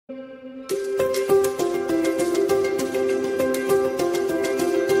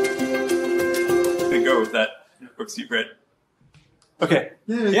books you've read. Okay.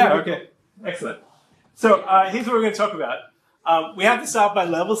 Yeah, okay. Excellent. So here's what we're going to talk about. We have to start by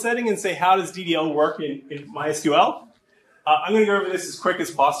level setting and say, how does DDL work in MySQL? I'm going to go over this as quick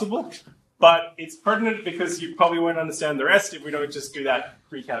as possible, but it's pertinent because you probably won't understand the rest if we don't just do that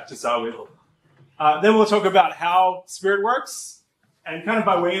recap to start with. Then we'll talk about how Spirit works, and kind of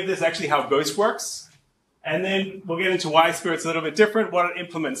by way of this, actually how Ghost works. And then we'll get into why Spirit's a little bit different, what it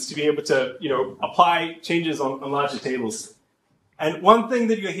implements to be able to, apply changes on larger tables. And one thing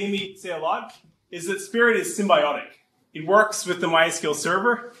that you'll hear me say a lot is that Spirit is symbiotic. It works with the MySQL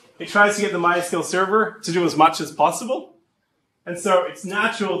server. It tries to get the MySQL server to do as much as possible. And so it's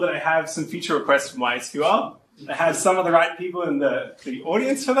natural that I have some feature requests for MySQL. I have some of the right people in the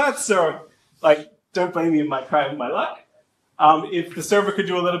audience for that, so don't blame me if I try with my luck. If the server could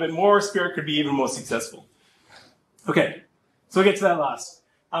do a little bit more, Spirit could be even more successful. Okay, so we'll get to that last.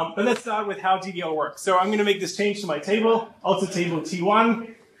 But let's start with how DDL works. So I'm going to make this change to my table, alter table T1.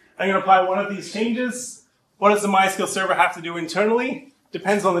 I'm going to apply one of these changes. What does the MySQL server have to do internally?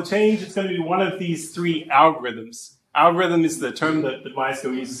 Depends on the change. It's going to be one of these three algorithms. Algorithm is the term that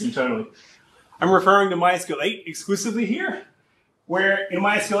MySQL uses internally. I'm referring to MySQL 8 exclusively here, where in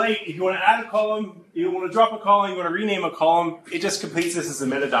MySQL 8, if you want to add a column, you want to drop a column, you want to rename a column, it just completes this as a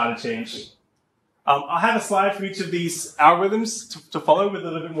metadata change. I'll have a slide for each of these algorithms to follow with a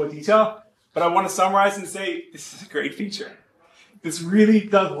little bit more detail, but I want to summarize and say this is a great feature. This really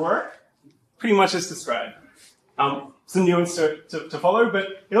does work, pretty much as described. Some nuance to follow,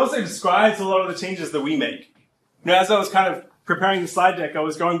 but it also describes a lot of the changes that we make. As I was kind of preparing the slide deck, I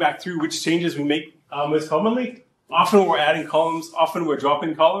was going back through which changes we make most commonly. Often we're adding columns, often we're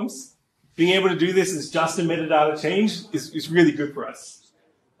dropping columns. Being able to do this as just a metadata change is really good for us.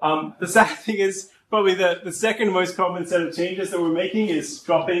 The sad thing is, probably the second most common set of changes that we're making is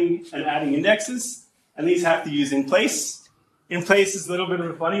dropping and adding indexes, and these have to use in place. In place is a little bit of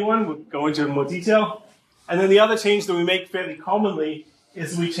a funny one. We'll go into more detail. And then the other change that we make fairly commonly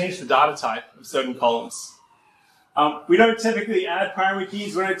is we change the data type of certain columns. We don't typically add primary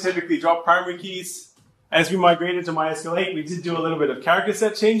keys. We don't typically drop primary keys. As we migrated to MySQL 8, we did do a little bit of character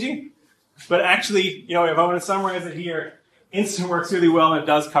set changing. But actually, if I want to summarize it here, Instant works really well, and it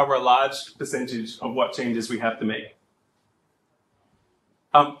does cover a large percentage of what changes we have to make.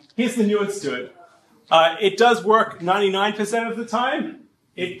 Here's the nuance to it. It does work 99% of the time.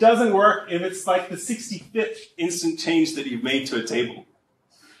 It doesn't work if it's like the 65th instant change that you've made to a table.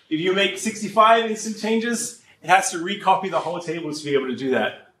 If you make 65 instant changes, it has to recopy the whole table to be able to do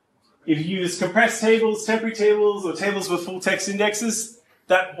that. If you use compressed tables, temporary tables, or tables with full text indexes,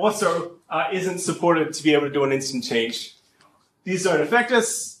 that also isn't supported to be able to do an instant change. These don't affect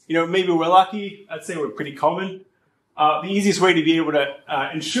us. Maybe we're lucky. I'd say we're pretty common. The easiest way to be able to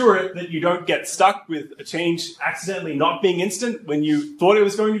ensure that you don't get stuck with a change accidentally not being instant when you thought it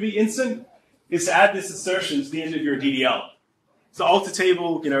was going to be instant is to add this assertion to the end of your DDL. So alter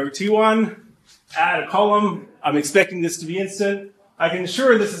table, T1, add a column. I'm expecting this to be instant. I can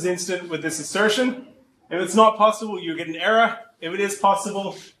ensure this is instant with this assertion. If it's not possible, you get an error. If it is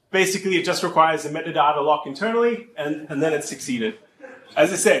possible, basically it just requires a metadata lock internally, and then it's succeeded.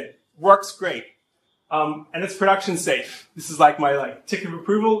 As I said, works great. And it's production safe. This is like my tick of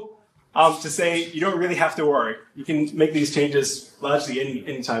approval to say you don't really have to worry. You can make these changes largely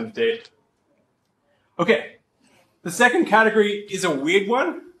any time of day. Okay, the second category is a weird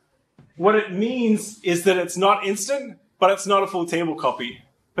one. What it means is that it's not instant, but it's not a full table copy.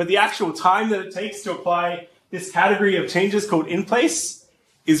 But the actual time that it takes to apply this category of changes called in place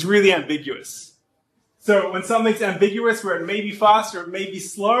is really ambiguous. So when something's ambiguous, where it may be fast or it may be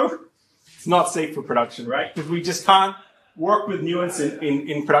slow, it's not safe for production, right? Because we just can't work with nuance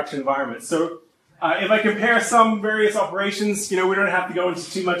in production environments. So if I compare some various operations, we don't have to go into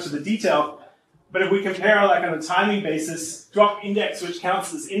too much of the detail, but if we compare on a timing basis, drop index, which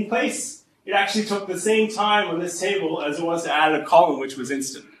counts as in place, it actually took the same time on this table as it was to add a column, which was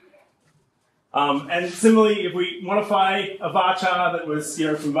instant. And similarly, if we modify a varchar that was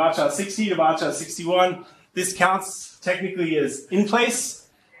from varchar 60 to varchar 61, this counts technically as in place.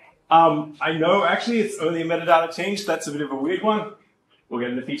 I know actually it's only a metadata change. That's a bit of a weird one. We'll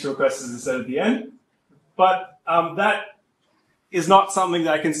get into feature requests as I said at the end. But that is not something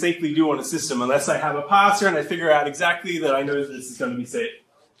that I can safely do on a system unless I have a parser and I figure out exactly that I know that this is going to be safe.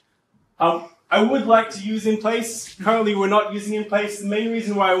 I would like to use in place. Currently, we're not using in place. The main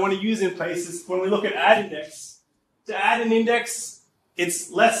reason why I want to use in place is when we look at add index. To add an index,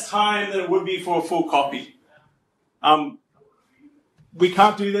 it's less time than it would be for a full copy. We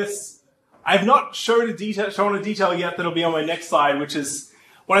can't do this. I've not shown a detail yet that'll be on my next slide, which is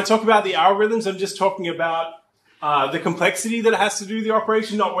when I talk about the algorithms, I'm just talking about the complexity that it has to do the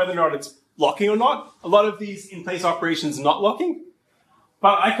operation, not whether or not it's locking or not. A lot of these in-place operations are not locking.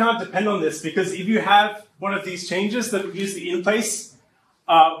 But I can't depend on this because if you have one of these changes that use the in-place,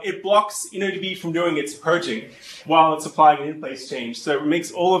 it blocks InnoDB from doing its purging while it's applying an in-place change. So it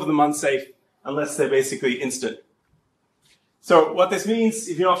makes all of them unsafe unless they're basically instant. So what this means,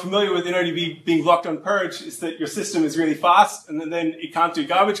 if you're not familiar with InnoDB being blocked on purge, is that your system is really fast and then it can't do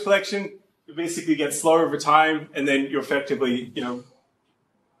garbage collection. It basically gets slower over time and then you effectively,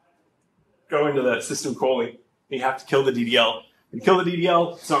 go into the system crawling and you have to kill the DDL. And kill the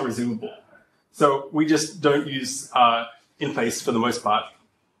DDL, it's not resumable. So we just don't use in-place for the most part.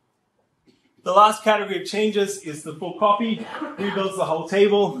 The last category of changes is the full copy, rebuilds the whole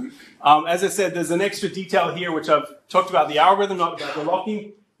table. As I said, there's an extra detail here, which I've talked about the algorithm, not about the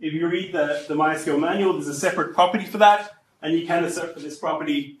locking. If you read the MySQL manual, there's a separate property for that, and you can assert for this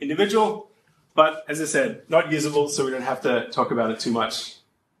property individual. But as I said, not usable, so we don't have to talk about it too much.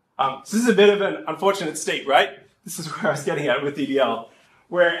 So this is a bit of an unfortunate state, right? This is where I was getting at with DDL,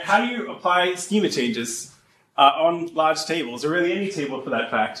 where how do you apply schema changes on large tables, or really any table for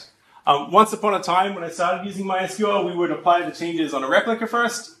that fact? Once upon a time, when I started using MySQL, we would apply the changes on a replica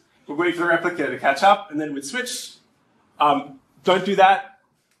first. We'd wait for the replica to catch up, and then we'd switch. Don't do that.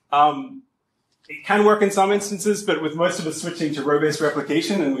 It can work in some instances, but with most of us switching to row-based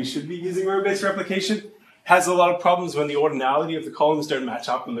replication, and we should be using row-based replication, has a lot of problems when the ordinality of the columns don't match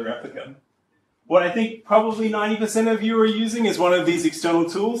up in the replica. What I think probably 90% of you are using is one of these external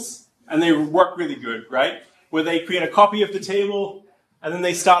tools, and they work really good, right? Where they create a copy of the table, and then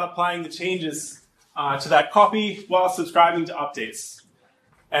they start applying the changes to that copy while subscribing to updates.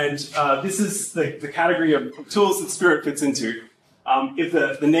 And this is the category of tools that Spirit fits into. If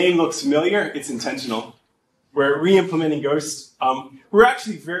the name looks familiar, it's intentional. We're re-implementing Ghost. We're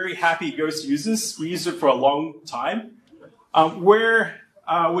actually very happy Ghost users. We used it for a long time. Where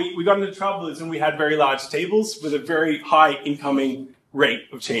we got into trouble is when we had very large tables with a very high incoming rate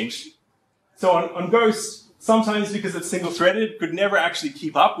of change. So on Ghost, sometimes because it's single-threaded, could never actually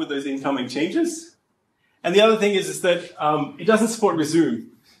keep up with those incoming changes. And the other thing is that it doesn't support resume.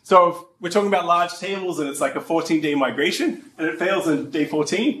 So if we're talking about large tables and it's like a 14-day migration and it fails on day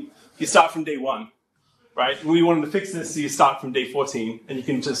 14, you start from day 1, right? And we wanted to fix this, so you start from day 14 and you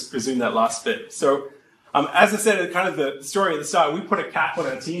can just resume that last bit. So as I said at kind of the story at the start, we put a cap on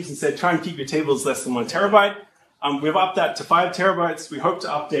our teams and said, try and keep your tables less than 1 terabyte. We've upped that to 5 terabytes. We hope to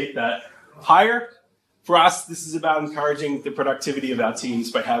update that higher. For us, this is about encouraging the productivity of our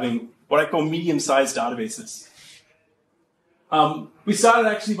teams by having what I call medium-sized databases. We started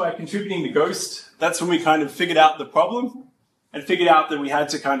actually by contributing to Ghost. That's when we kind of figured out the problem and figured out that we had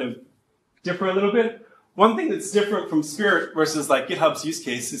to kind of differ a little bit. One thing that's different from Spirit versus like GitHub's use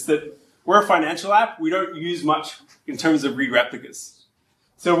case is that we're a financial app. We don't use much in terms of read replicas.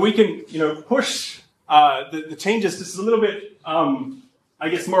 So we can, push the changes just a little bit, I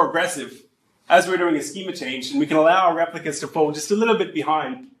guess, more aggressive as we're doing a schema change, and we can allow our replicas to fall just a little bit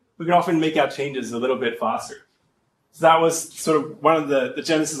behind. We can often make our changes a little bit faster. So that was sort of one of the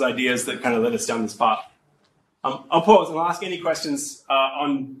genesis ideas that kind of led us down this path. I'll pause and I'll ask any questions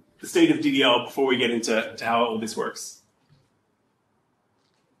on the state of DDL before we get into how all this works.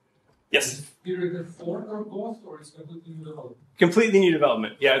 Yes? Either the fork or both, or it's completely new development? Completely new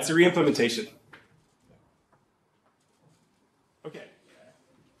development. Yeah, it's a re-implementation. Okay.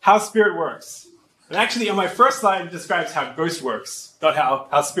 How Spirit works. And actually, on my first slide, it describes how Ghost works, not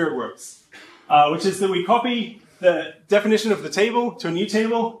how Spirit works, which is that we copy the definition of the table to a new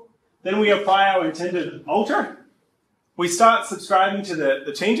table, then we apply our intended alter. We start subscribing to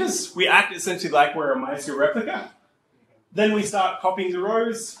the changes. We act essentially like we're a MySQL replica. Then we start copying the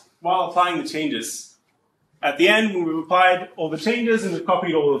rows while applying the changes. At the end, when we've applied all the changes and we've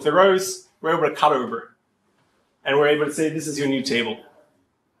copied all of the rows, we're able to cut over. And we're able to say, this is your new table.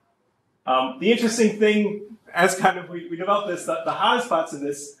 The interesting thing, as kind of we developed this, the hardest parts of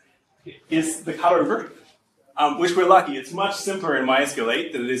this is the cutover, which we're lucky. It's much simpler in MySQL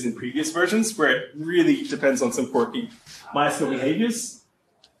 8 than it is in previous versions, where it really depends on some quirky MySQL behaviors.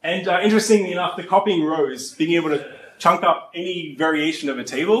 And interestingly enough, the copying rows, being able to chunk up any variation of a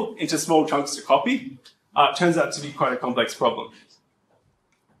table into small chunks to copy, turns out to be quite a complex problem.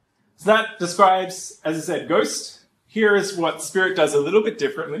 So that describes, as I said, Ghost. Here is what Spirit does a little bit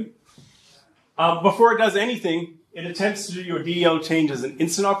differently. Before it does anything, it attempts to do your DDL change as an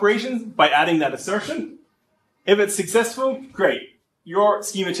instant operation by adding that assertion. If it's successful, great. Your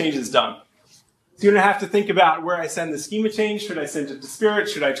schema change is done. So you don't have to think about where I send the schema change. Should I send it to Spirit?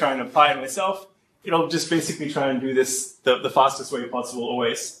 Should I try and apply it myself? It'll just basically try and do this the fastest way possible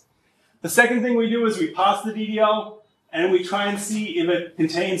always. The second thing we do is we pass the DDL and we try and see if it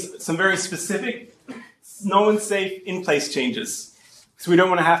contains some very specific, known safe in-place changes. So we don't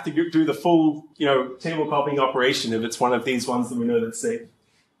want to have to do the full, table copying operation if it's one of these ones that we know that's safe.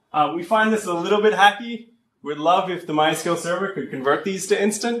 We find this a little bit hacky. We'd love if the MySQL server could convert these to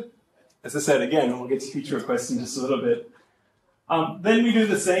instant. As I said, again, we'll get to feature requests in just a little bit. Then we do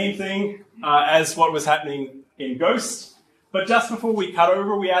the same thing as what was happening in Ghost. But just before we cut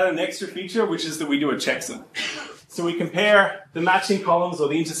over, we add an extra feature, which is that we do a checksum. So we compare the matching columns or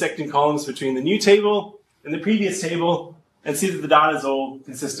the intersecting columns between the new table and the previous table and see that the data is all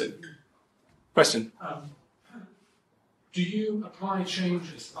consistent. Question? Do you apply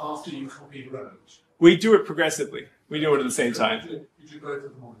changes after you copy rows? We do it progressively. We do it at the same time. You do both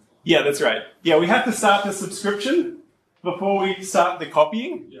at the moment. Yeah, that's right. Yeah, we have to start the subscription before we start the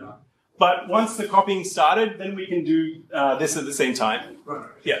copying. Yeah. But once the copying started, then we can do this at the same time. Right.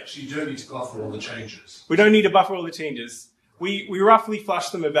 Yeah. So you don't need to buffer all the changes. We don't need to buffer all the changes. We roughly flush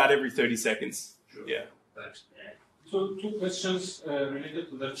them about every 30 seconds. Sure. Yeah. Thanks. So two questions related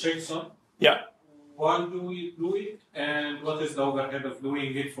to the checksum. Yeah. Why do we do it, and what is the overhead of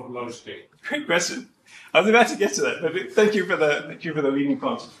doing it for large scale? Great question. I was about to get to that, but thank you for the leading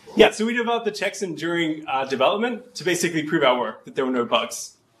prompt. Yeah, so we developed the checksum during development to basically prove our work, that there were no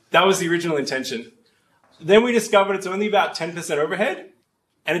bugs. That was the original intention. Then we discovered it's only about 10% overhead,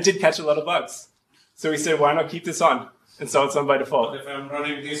 and it did catch a lot of bugs. So we said, why not keep this on? And so it's on by default. But if I'm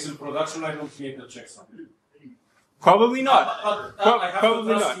running this in production, I don't need the checksum. Probably not. I have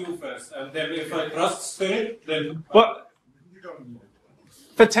Probably to trust not. you first, and then if I trust Spirit, then... Well,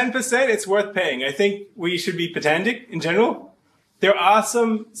 for 10%, it's worth paying. I think we should be pedantic in general. There are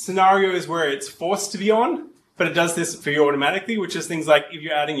some scenarios where it's forced to be on, but it does this for you automatically, which is things like if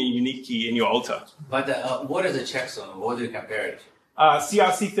you're adding a unique key in your alter. But what is a checksum? What do you compare it to?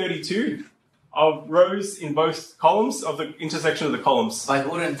 CRC32 of rows in both columns, of the intersection of the columns. But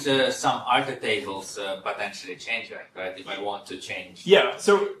wouldn't some alter tables potentially change that, right? If I want to change Yeah,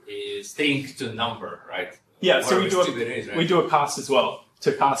 so string to number, right? yeah, so Right? we do a cast as well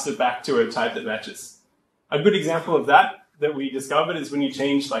to cast it back to a type that matches. A good example of that we discovered is when you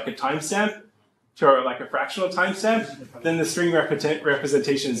change like a timestamp to like a fractional timestamp, then the string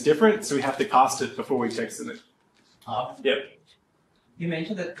representation is different, so we have to cast it before we checksum it. Yep. You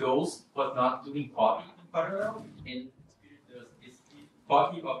mentioned that goes, but not doing copy in parallel. And is the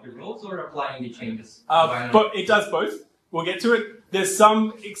copy of the rows or applying the changes? But it does both. We'll get to it. There's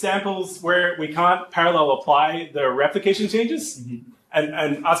some examples where we can't parallel apply the replication changes. Mm-hmm.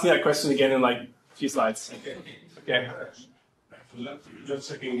 And ask me that question again in like a few slides. Okay. Just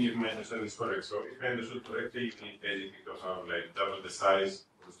checking if my understanding is correct. So if I understood correctly, you need basically to have like double the size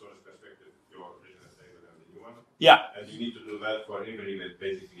from the storage perspective of your original table and the new one. Yeah. And you need to do that for every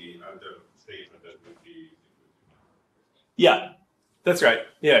basically under statement that would be. Yeah, that's right.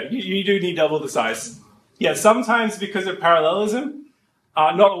 Yeah, you do need double the size. Yeah, sometimes because of parallelism,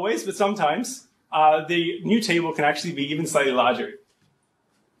 not always, but sometimes, the new table can actually be even slightly larger.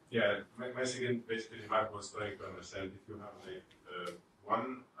 Yeah, my second basically remark was trying to understand if you have like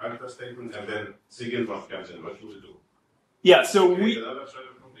one alpha statement and then second one comes in, what you will do. Yeah, so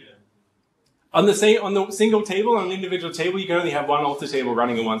on the single table, on an individual table, you can only have one alter table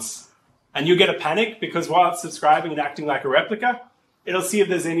running at once. And you get a panic because while it's subscribing and acting like a replica, it'll see if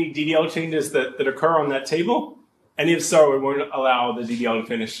there's any DDL changes that occur on that table. And if so, it won't allow the DDL to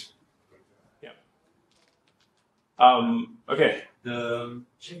finish. Yeah. Okay. The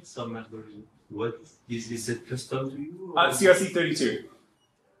checksum algorithm, what is it custom to you? CRC32.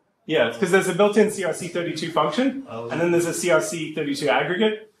 Yeah, it's because there's a built-in CRC32 function, and then there's a CRC32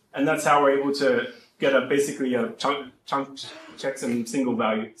 aggregate, and that's how we're able to get basically a chunk checksum single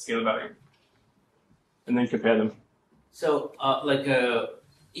value, scalar value, and then compare them. So,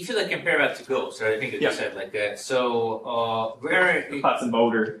 if you compare that to Go, so I think that you said where the parts in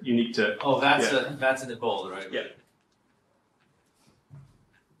bold are unique to. Oh, that's in the bold, right? Yeah.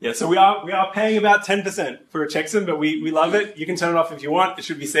 Yeah, so we are paying about 10% for a checksum, but we love it. You can turn it off if you want. It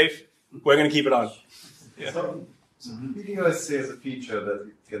should be safe. We're going to keep it on. Yeah. So PDOS has a feature that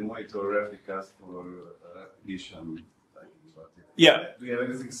it can monitor replicas for repetition. Yeah. Do you have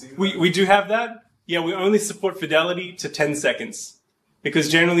anything similar? We do have that. Yeah, we only support fidelity to 10 seconds. Because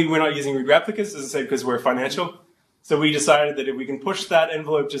generally we're not using read replicas, as I said, because we're financial. So we decided that if we can push that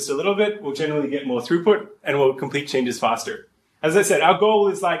envelope just a little bit, we'll generally get more throughput and we'll complete changes faster. As I said, our goal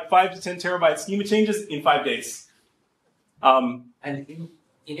is like 5 to 10 terabyte schema changes in 5 days. And in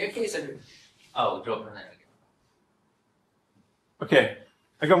your case, drop on that. Okay,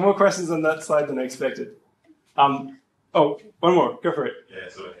 I got more questions on that slide than I expected. One more, go for it. Yeah,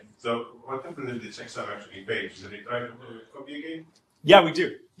 So what happens if the checks are actually failed? Should they try to copy again? Yeah, we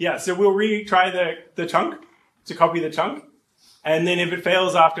do. Yeah, so we'll retry the chunk to copy the chunk. And then if it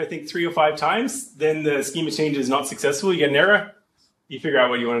fails after, I think, 3 or 5 times, then the schema change is not successful. You get an error. You figure out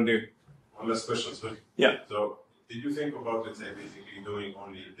what you want to do. One last question, sir. Yeah. So did you think about, let's say, basically doing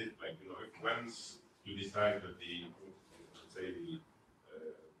only, like, you know, if once you decide that the, let's say,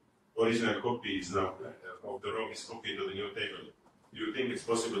 the original copy is now, of the row is copied to the new table, do you think it's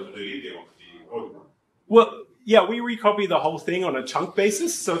possible to delete the old one? Well, yeah, we recopy the whole thing on a chunk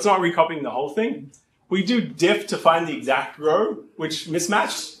basis, so it's not recopying the whole thing. We do diff to find the exact row which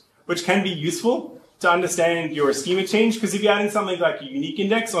mismatched, which can be useful to understand your schema change, because if you're adding something like a unique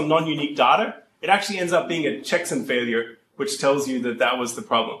index on non-unique data, it actually ends up being a checksum failure, which tells you that that was the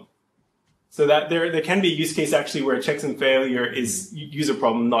problem. So that there can be a use case actually where a checksum failure is user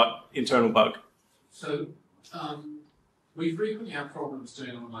problem, not internal bug. So we frequently have problems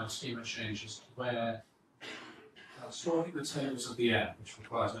doing online schema changes where sorting the tables at the end, which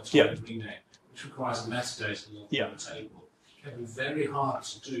requires a table rename, which requires a metadata log on the table, can be very hard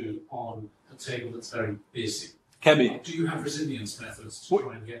to do on a table that's very busy. Can be. Do you have resilience methods to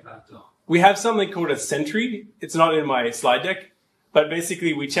try and get that done? We have something called a sentry. It's not in my slide deck, but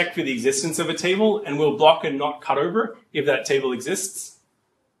basically we check for the existence of a table and we'll block and not cut over if that table exists.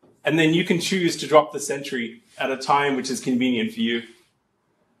 And then you can choose to drop the sentry at a time which is convenient for you.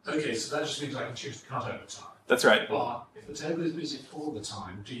 Okay, so that just means I can choose to cut over time. That's right. But if the table is busy all the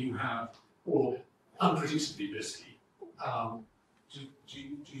time, do you have, or unpredictably busy, do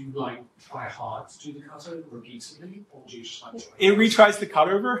you like try hard to do the cutover repeatedly, or do you just like try? It retries the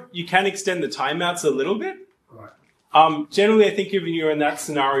cutover. You can extend the timeouts a little bit. Right. Generally, I think if you're in that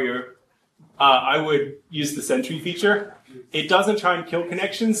scenario, I would use the sentry feature. It doesn't try and kill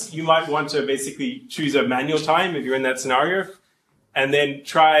connections. You might want to basically choose a manual time if you're in that scenario. And then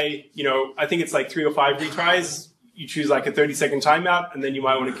try, I think it's like 3 or 5 retries. You choose like a 30-second timeout, and then you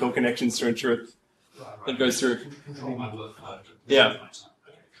might want to kill connections to ensure it goes through. Yeah.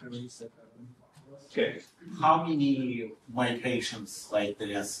 Okay. How many migrations like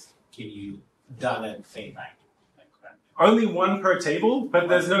this can you done at the same time? Only 1 per table, but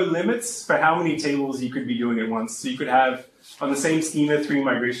there's no limits for how many tables you could be doing at once. So you could have, on the same schema, 3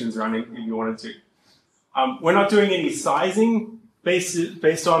 migrations running if you wanted to. We're not doing any sizing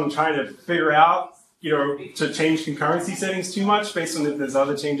based on trying to figure out, to change concurrency settings too much based on if there's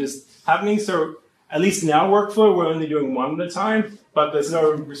other changes happening. So at least in our workflow, we're only doing 1 at a time, but there's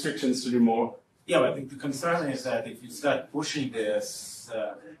no restrictions to do more. Yeah, but I think the concern is that if you start pushing this,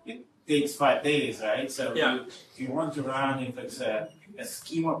 it takes 5 days, right? So if you want to run, if it's a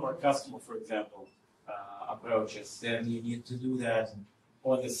schema per customer, for example, approaches, then you need to do that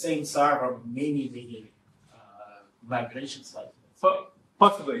on the same server, many migrations like this.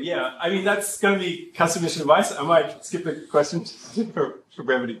 Possibly, yeah. I mean, that's going to be custom mission advice. I might skip the question for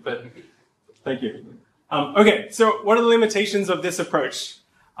brevity, but thank you. Okay, so what are the limitations of this approach?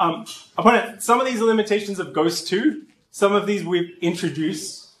 Some of these are limitations of Ghost 2. Some of these we've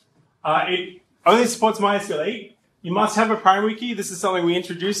introduced. It only supports MySQL 8. You must have a primary key. This is something we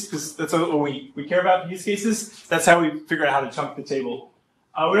introduced because that's what we care about use cases. That's how we figure out how to chunk the table.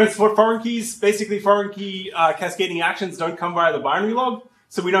 We don't support foreign keys. Basically, foreign key cascading actions don't come via the binary log,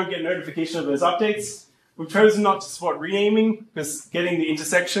 so we don't get notification of those updates. We've chosen not to support renaming because getting the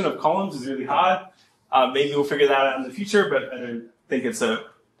intersection of columns is really hard. Maybe we'll figure that out in the future, but I don't think it's a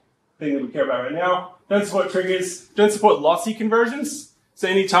thing that we care about right now. Don't support triggers. Don't support lossy conversions. So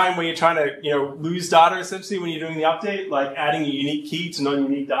any time when you're trying to lose data, essentially, when you're doing the update, like adding a unique key to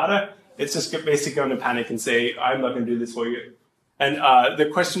non-unique data, it's just basically going to panic and say, I'm not going to do this for you. And the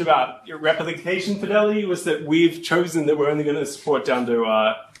question about your replication fidelity was that we've chosen that we're only going to support down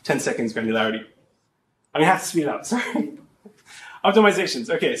to 10 seconds granularity. I mean, I have to speed up, sorry. Optimizations.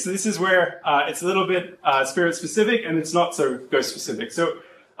 Okay, so this is where it's a little bit Spirit specific and it's not so Ghost specific. So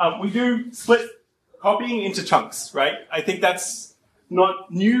we do split copying into chunks, right? I think that's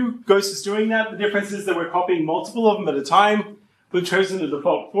not new. Ghost is doing that. The difference is that we're copying multiple of them at a time. We've chosen the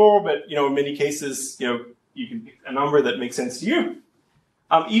default 4, but in many cases, you can pick a number that makes sense to you.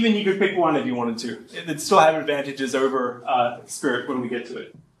 Even you could pick 1 if you wanted to. It'd still have advantages over Spirit when we get to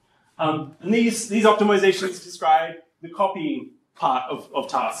it. And these optimizations describe the copying part of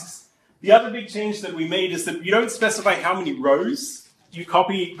tasks. The other big change that we made is that you don't specify how many rows you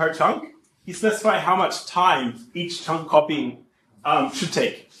copy per chunk. You specify how much time each chunk copying should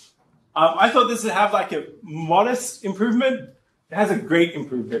take. I thought this would have like a modest improvement. It has a great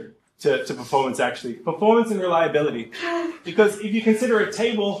improvement to performance, actually. Performance and reliability. Because if you consider a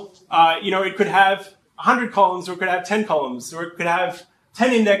table, it could have 100 columns, or it could have 10 columns, or it could have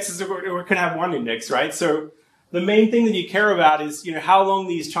 10 indexes, or it can have one index, right? So the main thing that you care about is, how long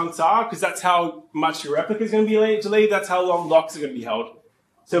these chunks are, because that's how much your replica is going to be delayed. That's how long locks are going to be held.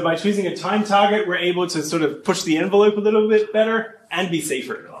 So by choosing a time target, we're able to sort of push the envelope a little bit better and be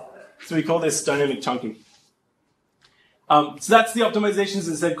safer. So we call this dynamic chunking. So that's the optimizations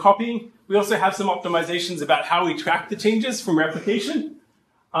instead of copying. We also have some optimizations about how we track the changes from replication.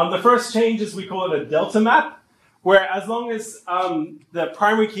 The first change is we call it a delta map, where as long as the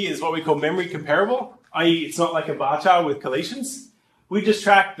primary key is what we call memory comparable, i.e. it's not like a bar chart with collations, we just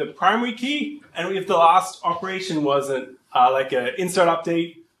track the primary key, and if the last operation wasn't like an insert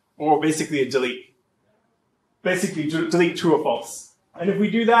update or basically a delete. Basically delete true or false. And if we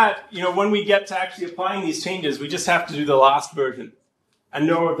do that, when we get to actually applying these changes, we just have to do the last version and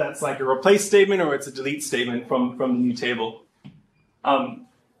know if that's like a replace statement or it's a delete statement from the new table.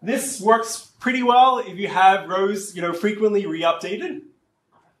 This works pretty well if you have rows, frequently re-updated.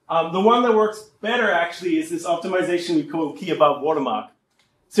 The one that works better actually is this optimization we call key above watermark.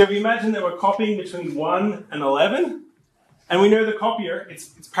 So if you imagine that we're copying between 1 and 11, and we know the copier,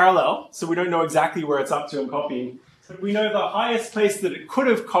 it's parallel, so we don't know exactly where it's up to in copying. But we know the highest place that it could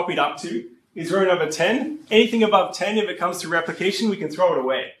have copied up to is row number 10. Anything above 10, if it comes to replication, we can throw it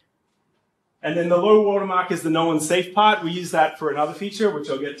away. And then the low watermark is the no one's safe part. We use that for another feature, which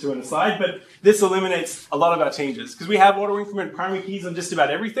I'll get to in a slide. But this eliminates a lot of our changes. Because we have auto increment primary keys on just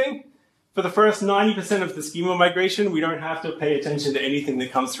about everything. For the first 90% of the schema migration, we don't have to pay attention to anything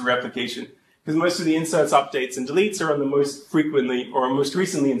that comes to replication. Because most of the inserts, updates, and deletes are on the most frequently or most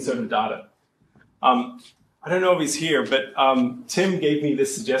recently inserted data. I don't know if he's here, but Tim gave me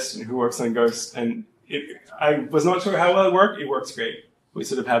this suggestion, who works on Ghost, and I was not sure how well it worked. It works great. We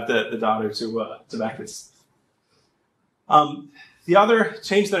sort of have the data to back this. The other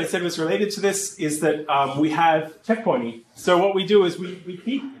change that I said was related to this is that we have checkpointing. So what we do is we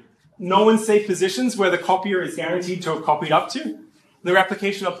keep no one's safe positions where the copier is guaranteed to have copied up to. The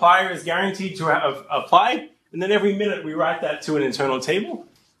replication applier is guaranteed to have applied, and then every minute we write that to an internal table,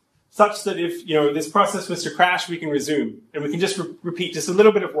 such that if this process was to crash, we can resume, and we can just repeat just a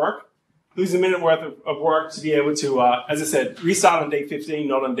little bit of work, lose a minute worth of work to be able to, as I said, restart on day 15,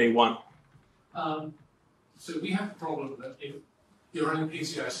 not on day 1. So we have a problem that if you're running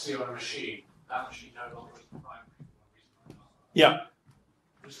PCIC on a machine, that machine no longer is the primary for one reason or another. Yeah.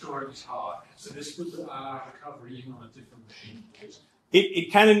 Restoring is hard. So this would allow recovery even on a different machine.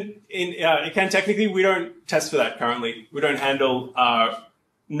 It can technically. We don't test for that currently. We don't handle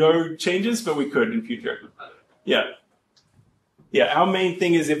no changes, but we could in future. Yeah. Yeah, our main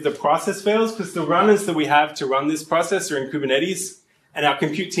thing is if the process fails, because the runners that we have to run this process are in Kubernetes, and our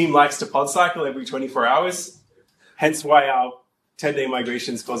compute team likes to pod cycle every 24 hours, hence why our 10-day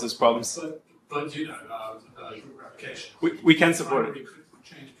migrations cause us problems. But replication. We can support it.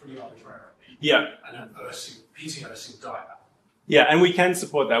 Change pretty arbitrarily. Yeah. And then PCIC die out. Yeah, and we can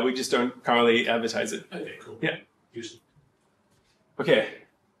support that. We just don't currently advertise it. Okay, cool. Yeah. Useful. Okay.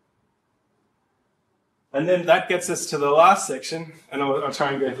 And then that gets us to the last section, and I'll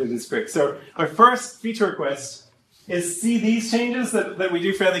try and go through this quick. So our first feature request is see these changes that we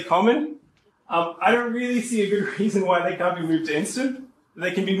do fairly common. I don't really see a good reason why they can't be moved to instant.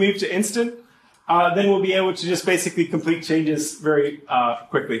 They can be moved to instant. Then we'll be able to just basically complete changes very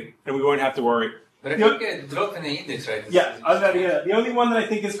quickly, and we won't have to worry. But I think drop in the index, right? Yeah, the only one that I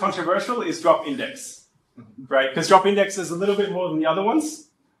think is controversial is drop index, right? Because drop index is a little bit more than the other ones.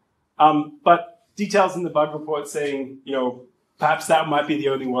 But details in the bug report saying, perhaps that might be the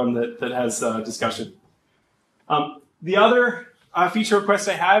only one that has discussion. The other feature request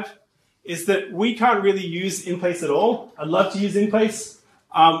I have is that we can't really use in-place at all. I'd love to use in-place.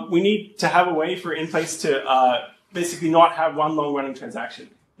 We need to have a way for in-place to basically not have one long-running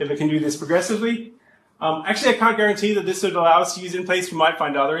transaction. If it can do this progressively. Actually, I can't guarantee that this would allow us to use in-place. We might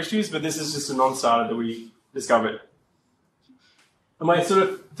find other issues, but this is just a non-starter that we discovered. And my sort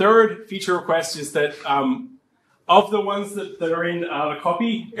of third feature request is that of the ones that are in the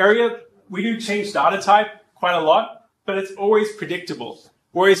copy area, we do change data type quite a lot, but it's always predictable.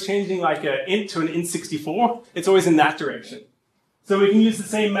 We're always changing like an int to an int64. It's always in that direction. So we can use the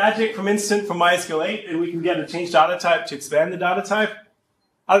same magic from instant from MySQL 8, and we can get a change data type to expand the data type.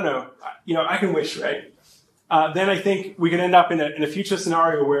 I don't know. I can wish, right? Then I think we can end up in a future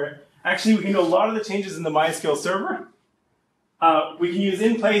scenario where actually we can do a lot of the changes in the MySQL server. We can use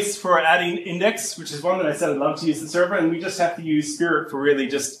in-place for adding index, which is one that I said I'd love to use the server, and we just have to use Spirit for really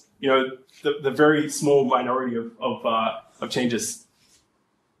just, the very small minority of changes.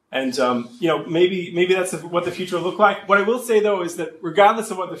 And, maybe that's what the future will look like. What I will say, though, is that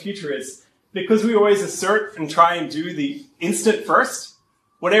regardless of what the future is, because we always assert and try and do the instant first,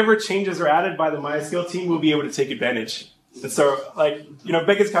 whatever changes are added by the MySQL team, we'll be able to take advantage. And so, like,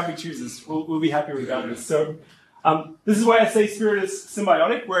 beggars can't be choosers. We'll be happy regardless. So this is why I say Spirit is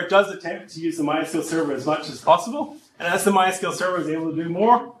symbiotic, where it does attempt to use the MySQL server as much as possible. And as the MySQL server is able to do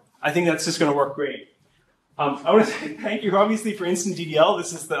more, I think that's just going to work great. I want to say thank you, obviously, for Instant DDL.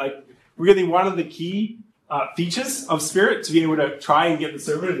 This is really one of the key features of Spirit, to be able to try and get the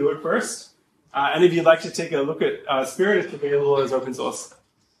server to do it first. And if you'd like to take a look at Spirit, it's available as open source.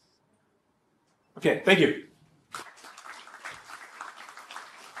 Okay, thank you.